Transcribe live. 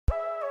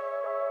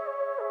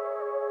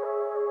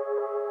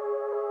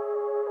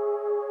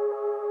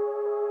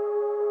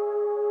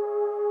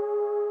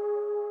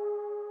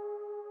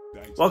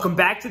Welcome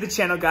back to the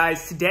channel,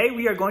 guys. Today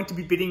we are going to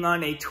be bidding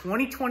on a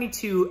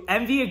 2022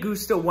 MV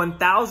Agusta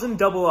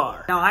 1000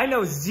 RR. Now I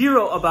know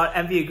zero about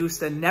MV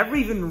Agusta, never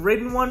even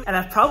ridden one, and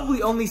I've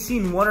probably only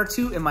seen one or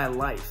two in my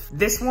life.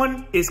 This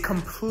one is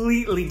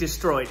completely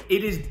destroyed.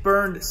 It is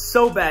burned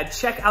so bad.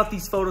 Check out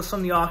these photos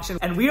from the auction,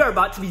 and we are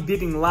about to be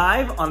bidding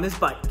live on this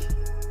bike.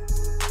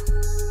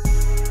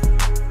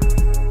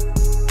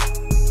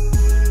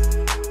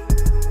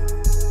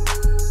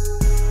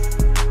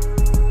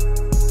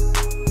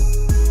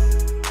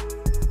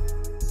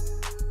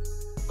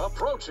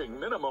 Approaching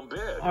minimum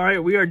bid. All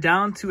right, we are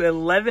down to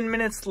 11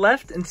 minutes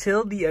left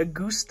until the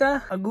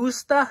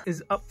Agusta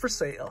is up for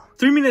sale.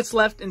 3 minutes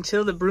left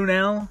until the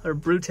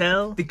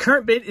Brutale. The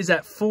current bid is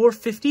at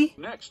 $450.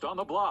 Next on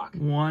the block.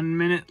 1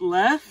 minute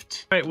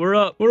left. All right, we're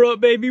up. We're up,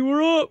 baby.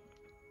 We're up.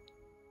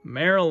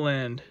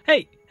 Maryland.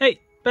 Hey,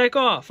 back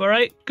off, all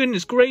right?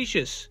 Goodness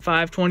gracious.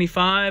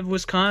 525,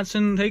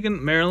 Wisconsin,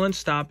 taking Maryland.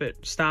 Stop it,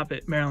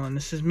 Maryland.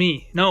 This is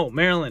me. No,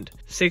 Maryland.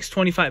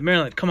 625,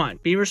 Maryland. Come on,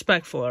 be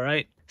respectful, all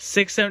right?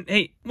 6, 7,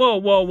 8.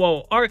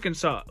 Whoa.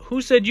 Arkansas.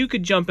 Who said you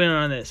could jump in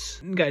on this?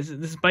 Guys,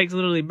 this bike's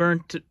literally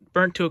burnt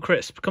to a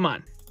crisp. Come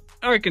on.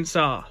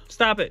 Arkansas.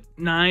 Stop it.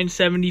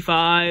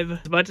 975. I was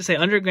about to say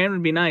under $1,000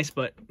 would be nice,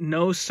 but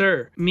no,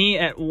 sir. Me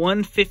at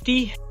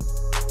 150.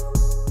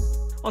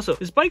 Also,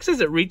 this bike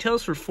says it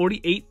retails for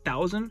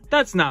 $48,000.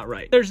 That's not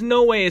right. There's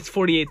no way it's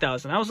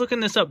 $48,000. I was looking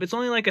this up. It's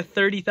only like a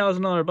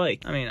 $30,000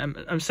 bike. I mean,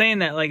 I'm saying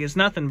that like it's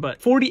nothing, but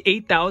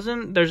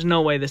 $48,000. There's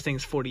no way this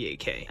thing's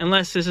 $48K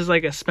unless this is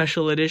like a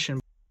special edition.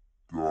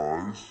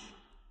 Guys,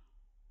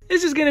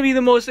 this is gonna be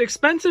the most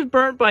expensive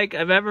burnt bike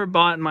I've ever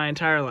bought in my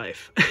entire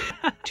life.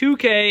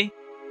 $2K.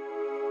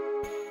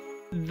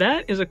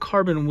 That is a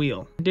carbon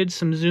wheel. I did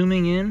some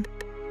zooming in.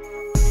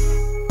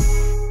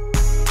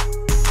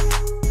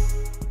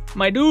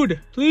 My dude,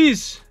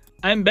 please.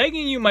 I'm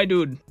begging you, my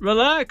dude.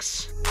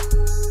 Relax.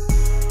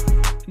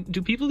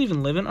 Do people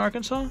even live in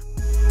Arkansas?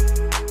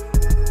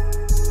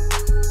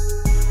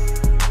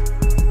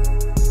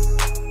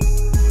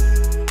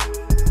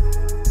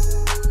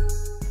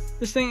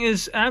 This thing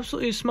is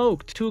absolutely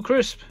smoked to a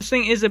crisp. This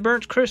thing is a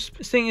burnt crisp.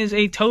 This thing is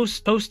a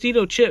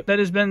Tostito chip that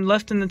has been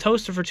left in the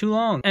toaster for too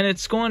long. And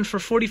it's going for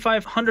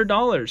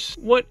 $4,500.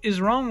 What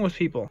is wrong with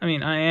people? I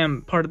mean, I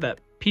am part of that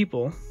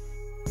people.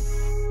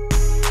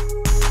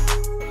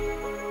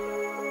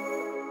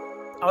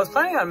 I was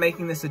planning on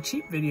making this a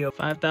cheap video.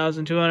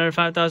 5,200,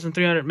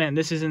 5,300. Man,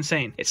 this is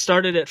insane. It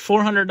started at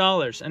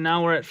 $400 and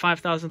now we're at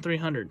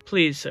 5,300.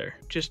 Please, sir,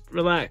 just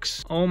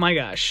relax. Oh my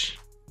gosh.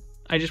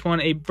 I just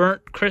want a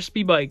burnt,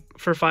 crispy bike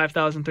for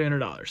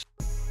 $5,300.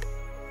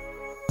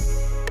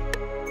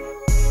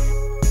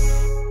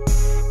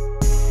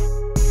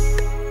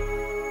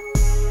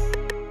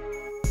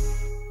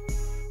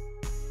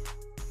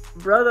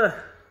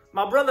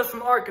 My brother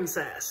from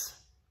Arkansas.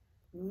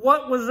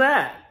 What was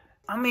that?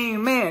 I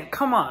mean, man,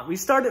 come on. We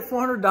start at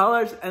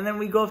 $400 and then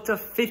we go up to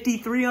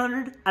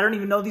 $5,300. I don't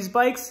even know these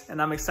bikes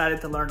and I'm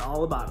excited to learn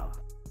all about them.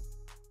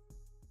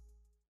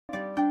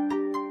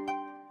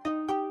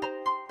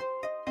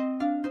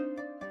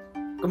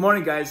 Good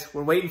morning, guys.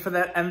 We're waiting for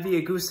that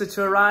MV Agusta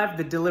to arrive.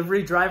 The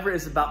delivery driver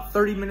is about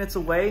 30 minutes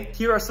away.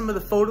 Here are some of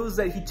the photos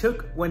that he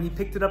took when he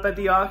picked it up at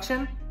the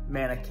auction.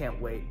 Man, I can't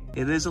wait.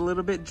 It is a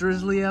little bit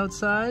drizzly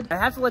outside. I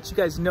have to let you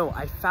guys know,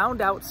 I found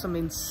out some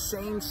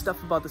insane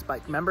stuff about this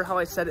bike. Remember how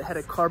I said it had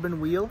a carbon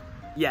wheel?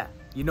 Yeah,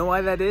 you know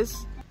why that is?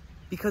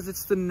 Because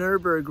it's the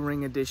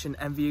Nürburgring edition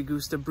MV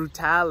Agusta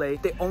Brutale.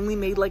 They only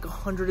made like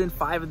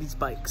 105 of these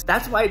bikes.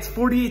 That's why it's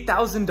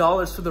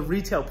 $48,000 for the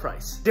retail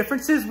price.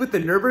 Differences with the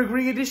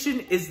Nürburgring edition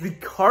is the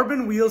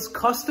carbon wheels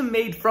custom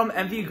made from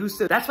MV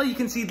Agusta. That's why you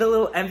can see the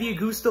little MV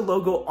Agusta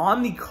logo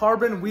on the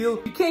carbon wheel.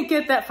 You can't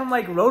get that from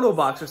like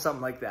Rotobox or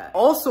something like that.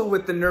 Also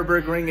with the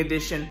Nürburgring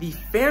edition, the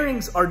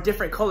fairings are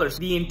different colors.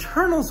 The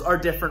internals are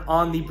different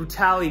on the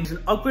Brutale. There's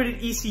an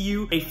upgraded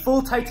ECU, a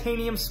full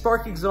titanium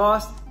spark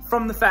exhaust,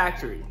 from the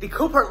factory. The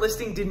Copart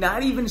listing did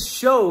not even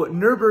show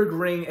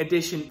Nürburgring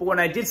edition, but when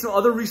I did some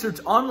other research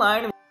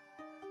online,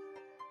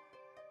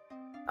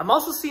 I'm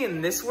also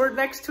seeing this word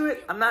next to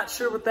it. I'm not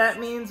sure what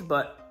that means,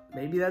 but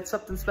maybe that's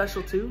something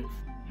special too.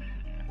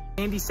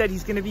 Andy said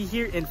he's gonna be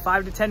here in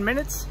 5 to 10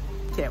 minutes.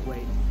 Can't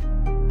wait.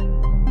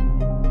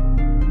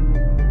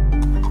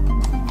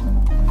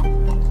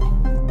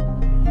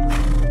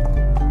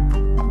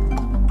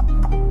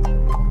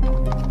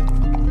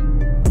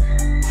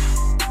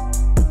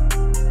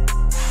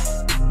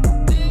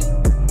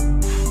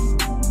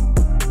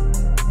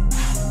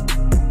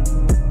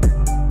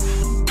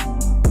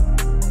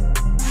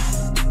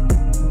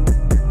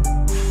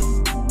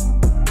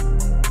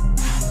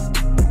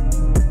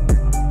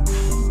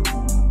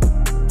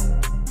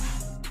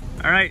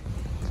 All right,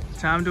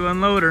 time to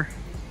unload her.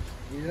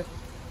 Yep.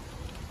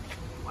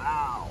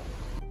 Wow.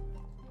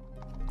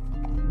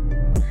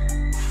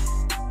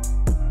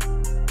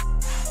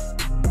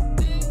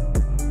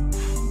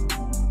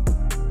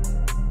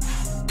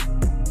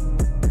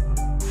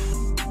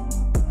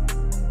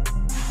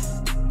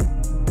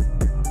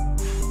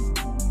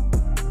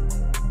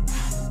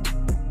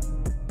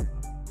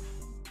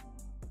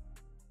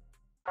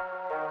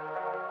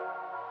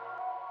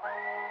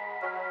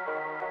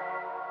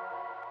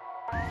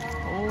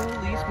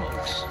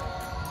 works.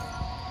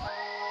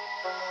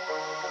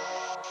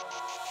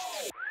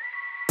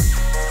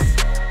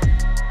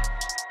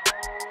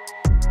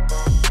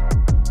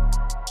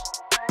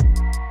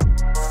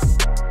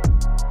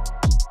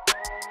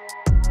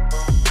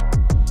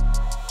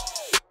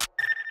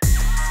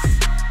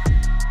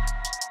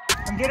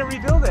 I'm gonna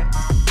rebuild it.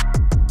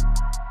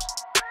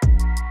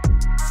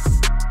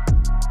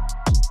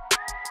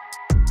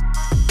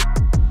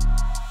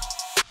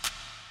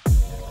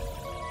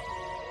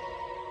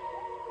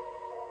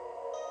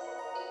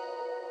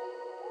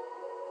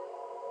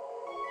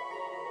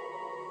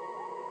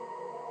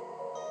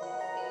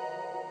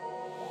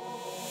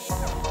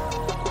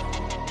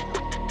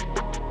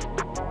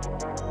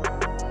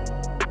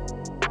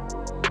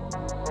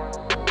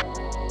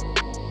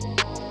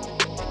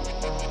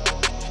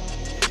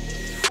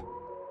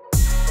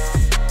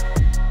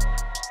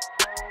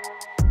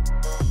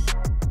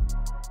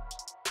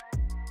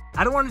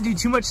 I don't want to do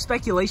too much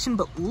speculation,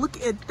 but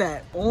look at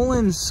that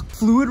Öhlins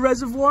fluid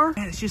reservoir.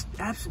 Man, it's just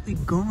absolutely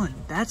gone.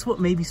 That's what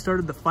maybe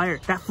started the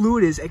fire. That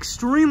fluid is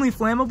extremely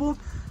flammable.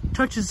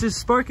 Touches this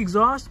spark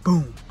exhaust,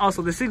 boom.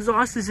 Also, this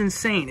exhaust is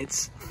insane.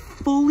 It's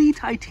fully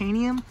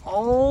titanium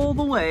all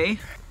the way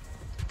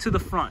to the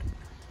front.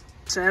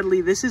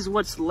 Sadly, this is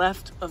what's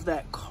left of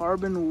that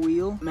carbon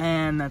wheel.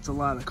 Man, that's a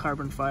lot of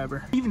carbon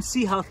fiber. You even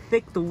see how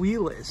thick the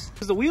wheel is,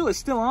 because the wheel is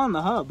still on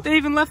the hub. They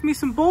even left me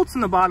some bolts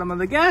in the bottom of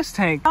the gas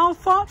tank. How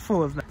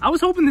thoughtful of them. I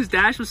was hoping this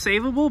dash was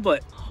savable,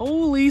 but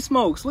holy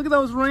smokes, look at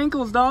those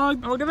wrinkles,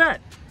 dog. Oh, look at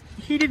that,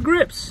 heated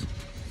grips.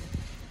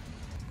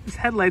 This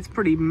headlight's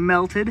pretty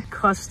melted.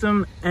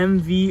 Custom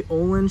MV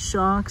Öhlins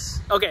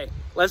shocks. Okay,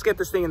 let's get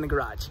this thing in the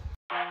garage.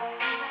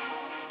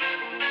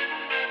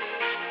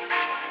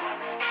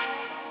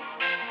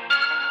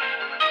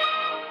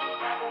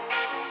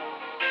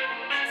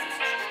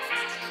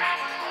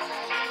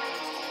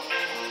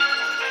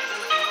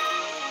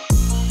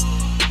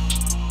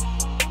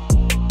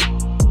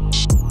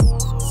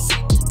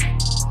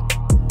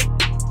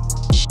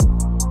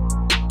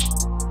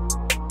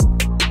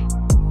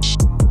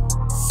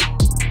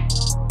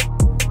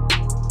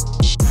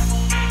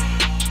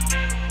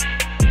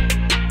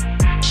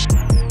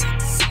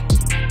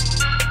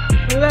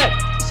 Look at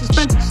that,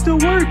 suspension still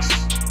works.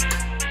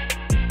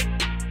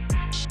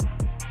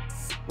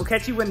 We'll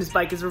catch you when this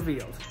bike is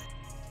revealed.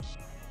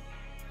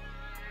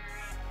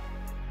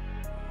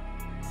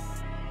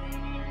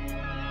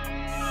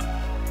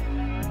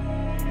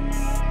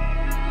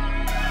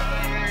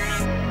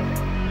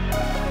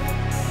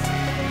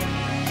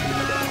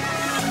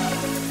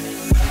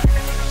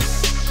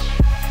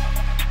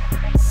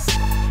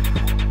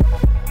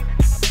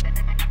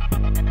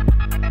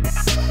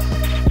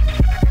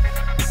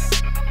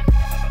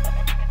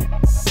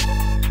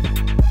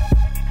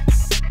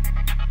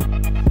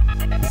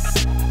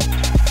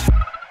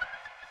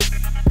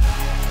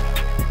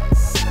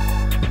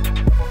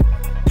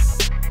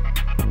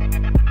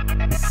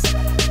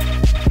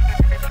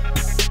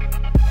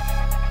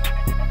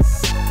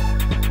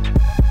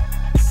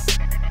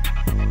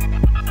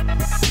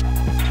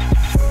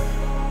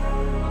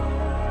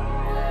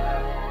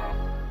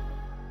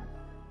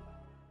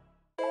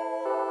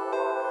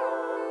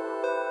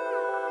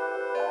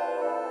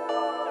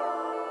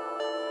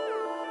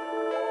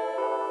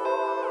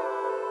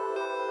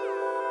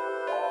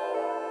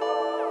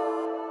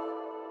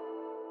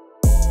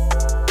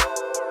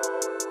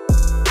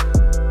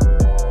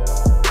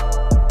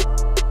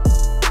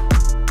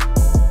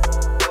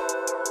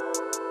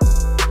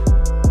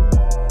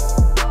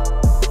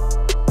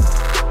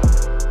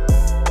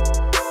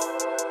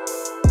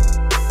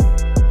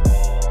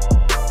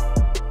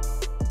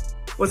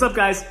 What's up,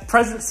 guys?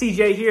 President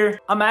CJ here.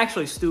 I'm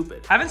actually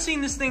stupid. Haven't seen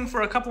this thing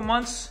for a couple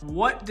months.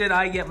 What did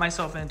I get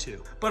myself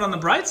into? But on the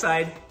bright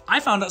side, I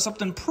found out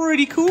something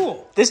pretty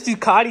cool. This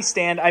Ducati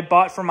stand I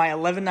bought for my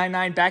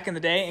 1199 back in the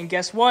day, and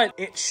guess what?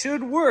 It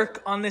should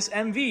work on this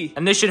MV.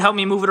 And this should help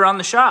me move it around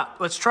the shop.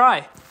 Let's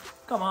try.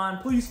 Come on,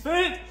 please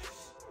fit.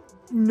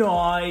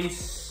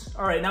 Nice.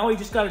 All right, now we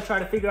just gotta try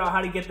to figure out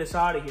how to get this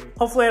out of here.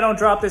 Hopefully I don't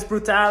drop this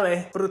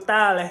Brutale,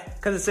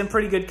 because it's in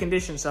pretty good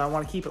condition, so I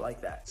wanna keep it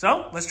like that.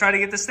 So, let's try to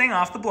get this thing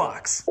off the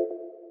blocks.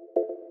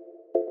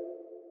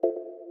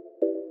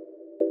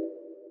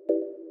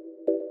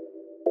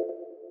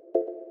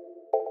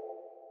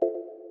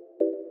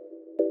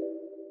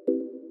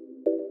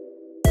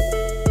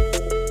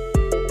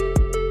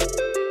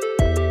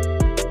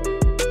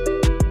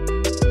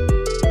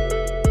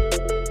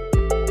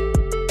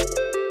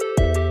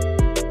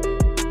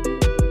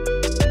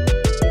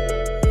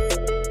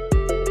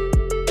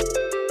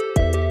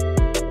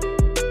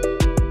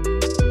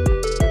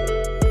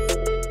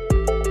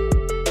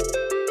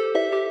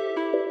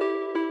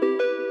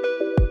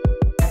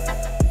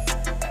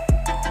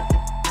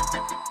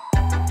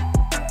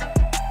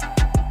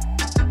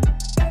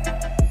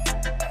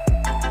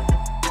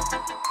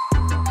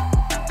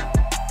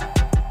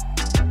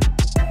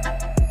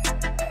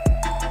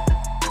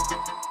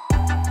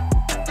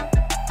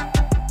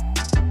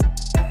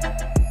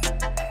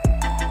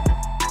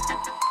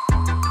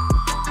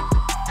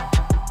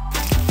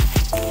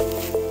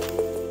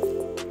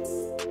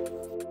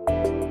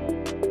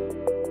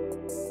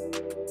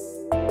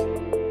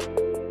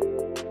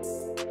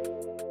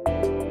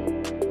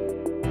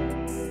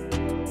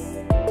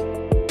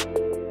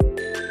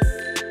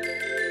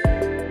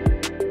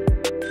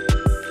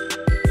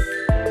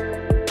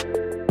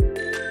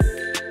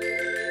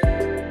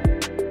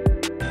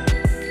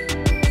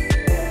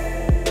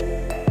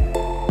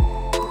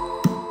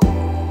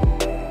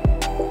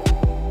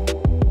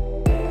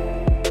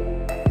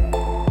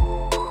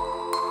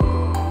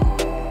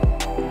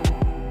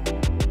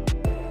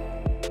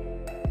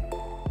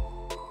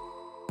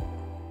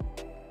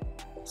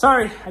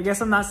 Sorry, I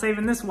guess I'm not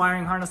saving this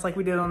wiring harness like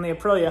we did on the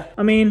Aprilia.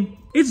 I mean,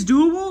 it's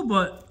doable,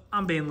 but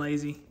I'm being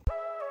lazy.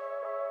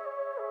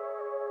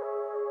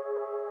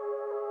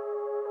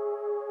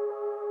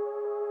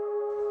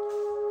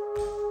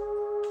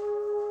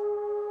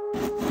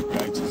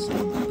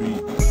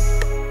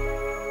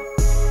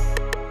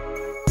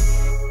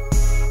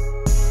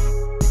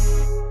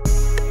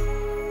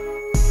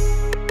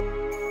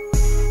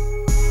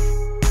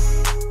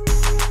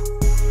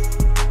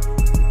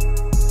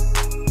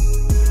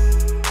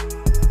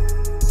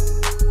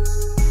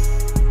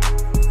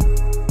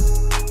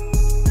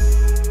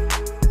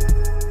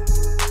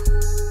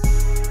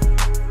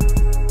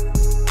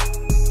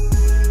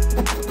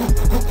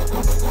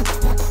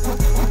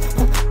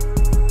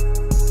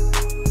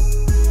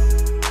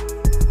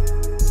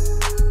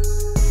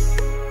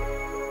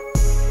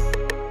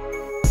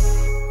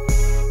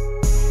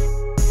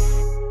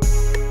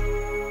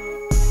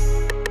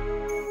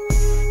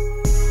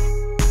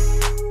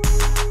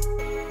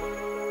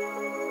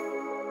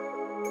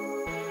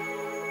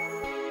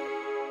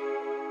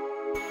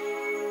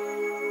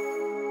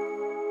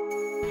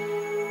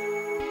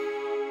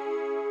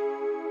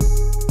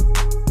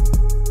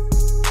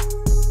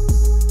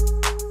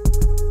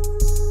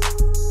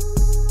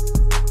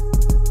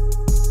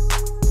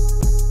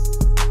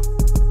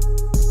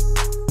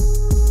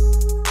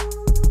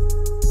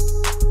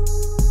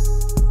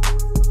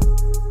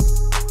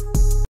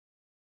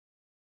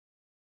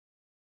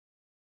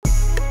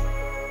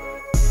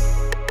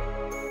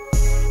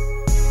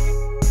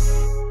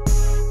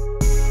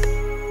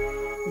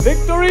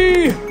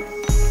 Victory!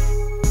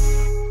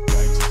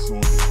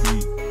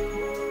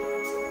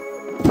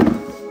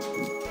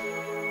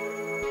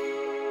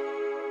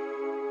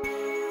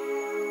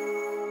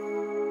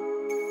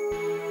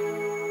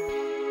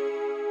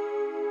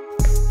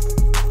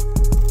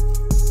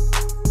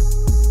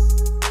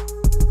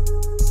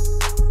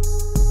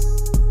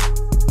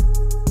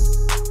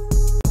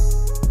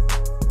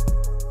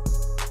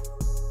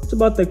 It's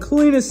about the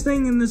cleanest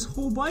thing in this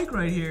whole bike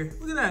right here.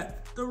 Look at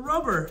that, the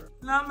rubber,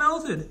 not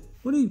melted.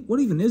 What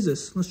even is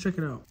this? Let's check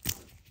it out.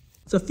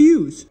 It's a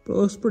fuse, but it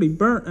looks pretty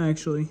burnt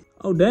actually.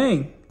 Oh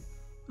dang,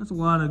 that's a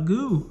lot of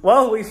goo.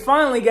 Well, we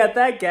finally got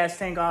that gas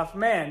tank off.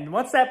 Man,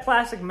 once that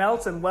plastic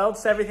melts and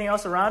welds to everything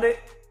else around it,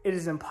 it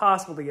is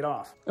impossible to get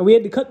off. And we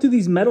had to cut through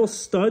these metal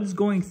studs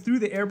going through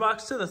the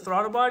airbox to the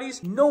throttle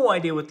bodies. No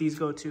idea what these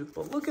go to,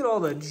 but look at all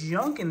the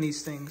junk in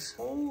these things.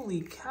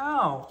 Holy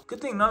cow.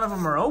 Good thing none of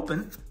them are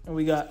open. And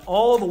we got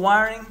all the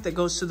wiring that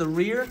goes to the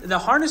rear. The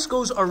harness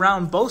goes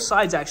around both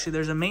sides actually.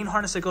 There's a main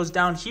harness that goes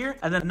down here,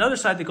 and then another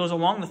side that goes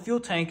along the fuel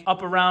tank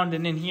up around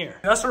and in here.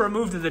 We also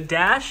removed the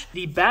dash,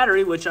 the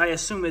battery, which I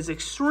assume is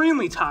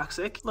extremely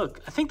toxic. Look,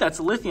 I think that's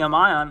lithium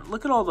ion.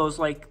 Look at all those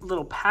like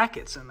little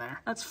packets in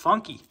there. That's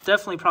funky.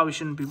 Definitely probably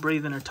shouldn't be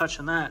breathing or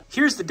touching that.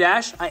 Here's the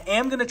dash. I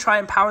am gonna try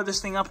and power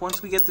this thing up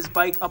once we get this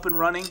bike up and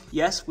running.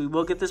 Yes, we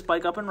will get this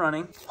bike up and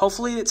running.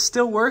 Hopefully it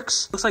still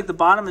works. Looks like the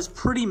bottom is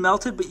pretty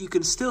melted, but you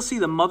can still see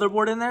the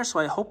motherboard in there, so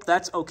I hope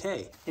that's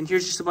okay. And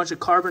here's just a bunch of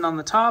carbon on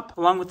the top,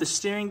 along with the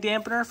steering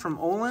dampener from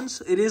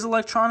Öhlins. It is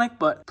electronic,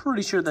 but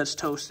pretty sure that's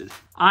toasted.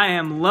 I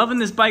am loving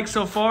this bike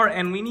so far,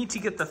 and we need to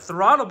get the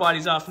throttle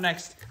bodies off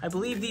next. I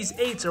believe these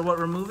 8s are what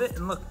remove it,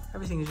 and look,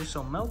 everything is just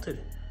so melted.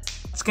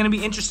 It's gonna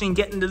be interesting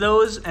getting to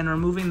those and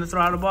removing the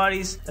throttle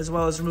bodies, as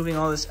well as removing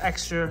all this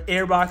extra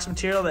airbox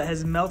material that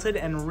has melted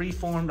and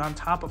reformed on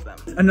top of them.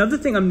 Another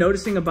thing I'm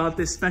noticing about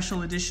this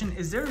special edition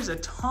is there is a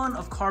ton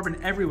of carbon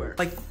everywhere.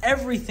 Like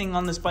everything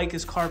on this bike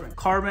is carbon.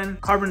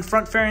 Carbon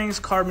front fairings,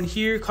 carbon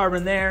here,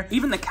 carbon there.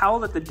 Even the cowl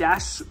that the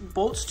dash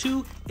bolts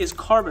to is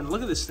carbon.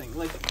 Look at this thing,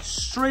 like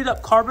straight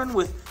up carbon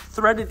with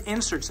threaded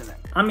inserts in it.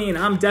 I mean,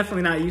 I'm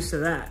definitely not used to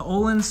that.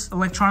 Öhlins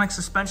electronic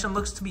suspension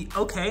looks to be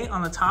okay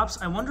on the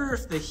tops. I wonder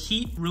if the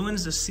heat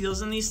ruins the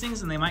seals in these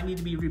things and they might need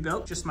to be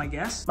rebuilt, just my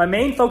guess. My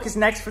main focus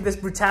next for this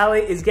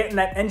Brutale is getting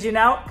that engine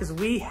out, because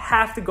we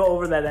have to go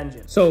over that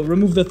engine. So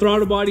remove the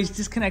throttle bodies,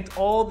 disconnect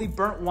all the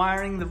burnt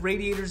wiring, the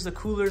radiators, the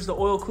coolers, the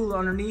oil cooler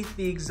underneath,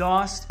 the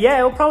exhaust. Yeah,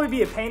 it'll probably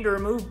be a pain to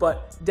remove,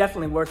 but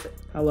definitely worth it.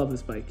 I love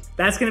this bike.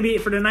 That's gonna be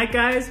it for tonight,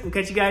 guys. We'll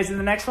catch you guys in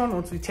the next one.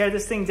 Once we tear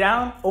this thing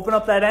down, open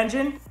up that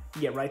engine,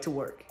 get right to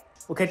work.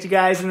 We'll catch you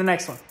guys in the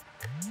next one.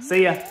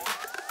 See ya.